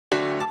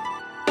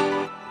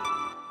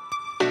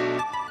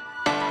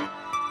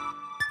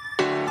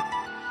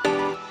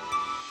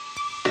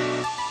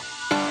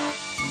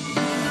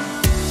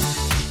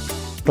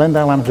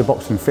Glendale Amateur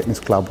Boxing Fitness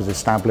Club was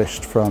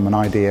established from an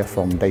idea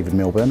from David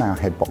Milburn, our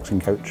head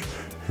boxing coach,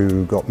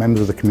 who got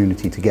members of the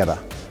community together.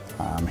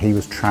 He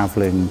was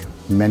travelling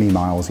many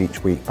miles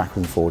each week backwards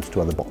and forwards to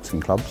other boxing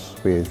clubs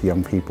with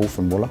young people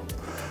from Wooler,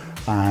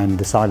 and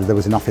decided there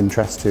was enough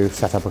interest to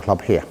set up a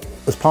club here.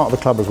 As part of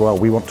the club as well,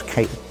 we want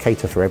to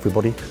cater for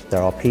everybody.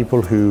 There are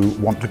people who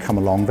want to come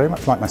along, very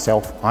much like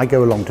myself. I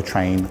go along to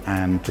train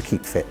and to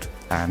keep fit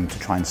and to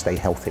try and stay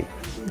healthy.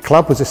 The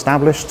club was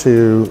established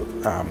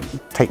to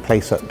take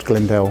place at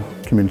Glendale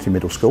Community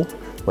Middle School,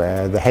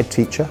 where the head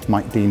teacher,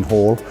 Mike Dean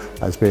Hall,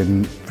 has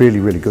been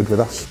really good with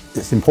us.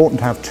 It's important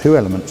to have two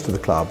elements to the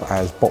club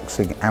as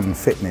boxing and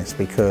fitness,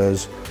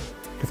 because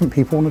different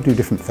people want to do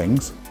different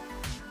things.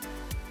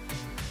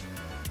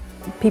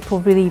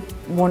 People really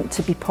want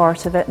to be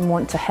part of it and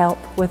want to help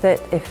with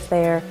it if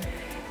they're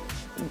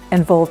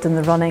involved in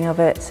the running of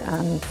it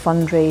and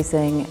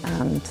fundraising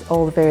and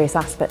all the various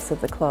aspects of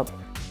the club.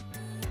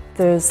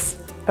 There's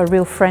a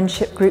real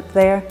friendship group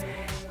there,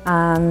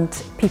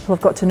 and people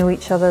have got to know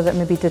each other that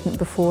maybe didn't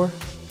before,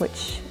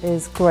 which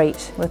is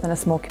great within a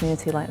small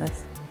community like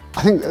this.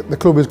 I think that the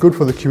club is good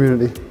for the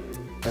community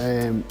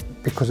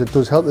because it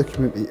does help the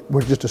community.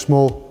 We're just a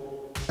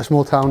small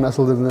town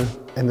nestled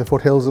in the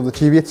foothills of the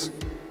Cheviots,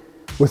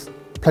 with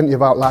plenty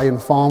of outlying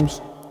farms,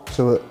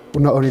 so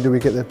not only do we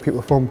get the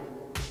people from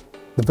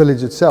the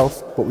village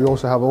itself, but we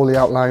also have all the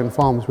outlying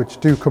farms which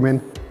do come in,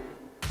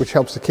 which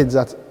helps the kids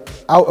that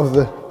out of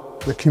the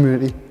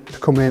community to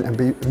come in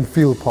and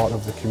feel part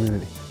of the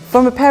community.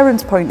 From a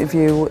parent's point of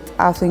view,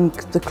 I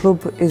think the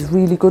club is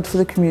really good for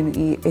the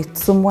community.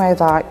 It's somewhere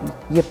that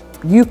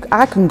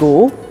I can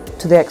go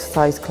to the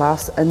exercise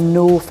class and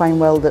know fine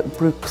well that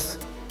Brooke's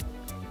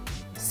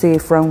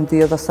safe round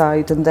the other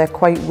side, and they're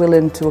quite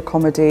willing to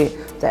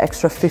accommodate the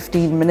extra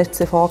 15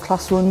 minutes if our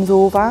class runs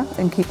over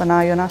and keep an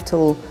eye on her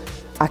till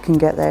I can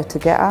get there to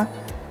get her.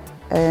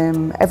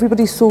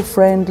 Everybody's so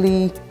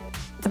friendly.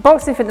 The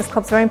Boxing Fitness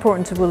Club is very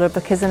important to Wooler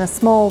because in a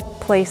small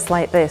place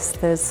like this,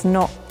 there's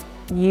not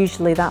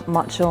usually that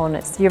much on.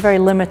 You're very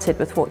limited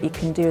with what you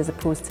can do as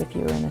opposed to if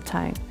you were in a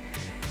town.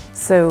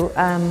 So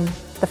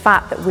the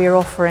fact that we're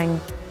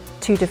offering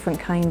two different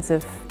kinds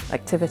of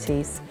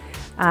activities,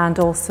 and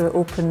also it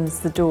opens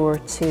the door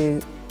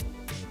to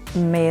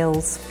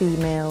males,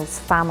 females,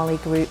 family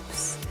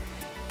groups,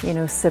 you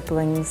know,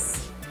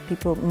 siblings,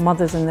 people,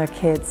 mothers and their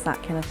kids,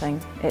 that kind of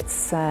thing.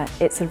 It's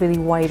a really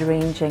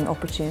wide-ranging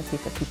opportunity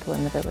for people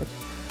in the village.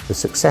 The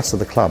success of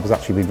the club has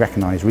actually been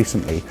recognised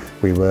recently.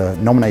 We were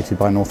nominated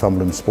by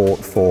Northumberland Sport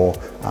for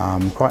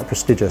quite a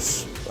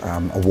prestigious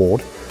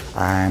award,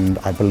 and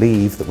I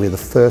believe that we're the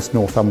first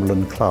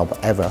Northumberland club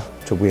ever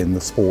to win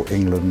the Sport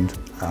England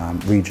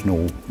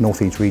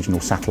North East Regional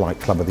Satellite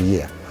Club of the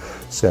Year.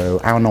 So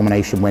our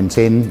nomination went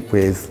in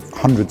with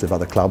hundreds of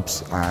other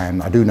clubs,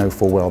 and I do know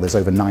full well there's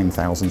over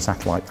 9,000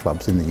 satellite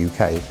clubs in the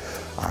UK,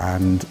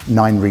 and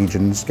 9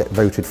 regions get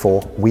voted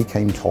for. We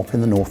came top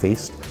in the North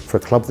East for a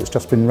club that's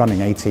just been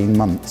running 18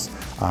 months.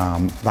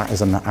 That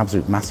is an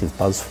absolute massive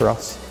buzz for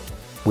us.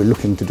 We're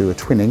looking to do a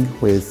twinning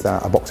with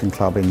a boxing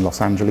club in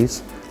Los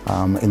Angeles,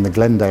 in the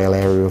Glendale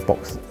area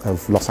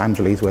of Los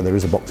Angeles, where there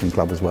is a boxing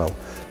club as well.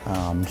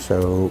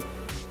 So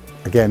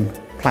again,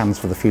 plans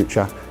for the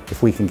future.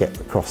 If we can get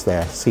across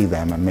there, see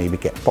them, and maybe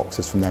get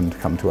boxers from them to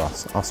come to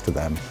us to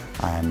them,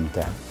 and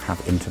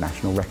have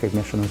international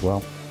recognition as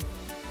well.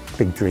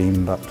 Big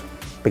dream, but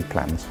big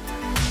plans.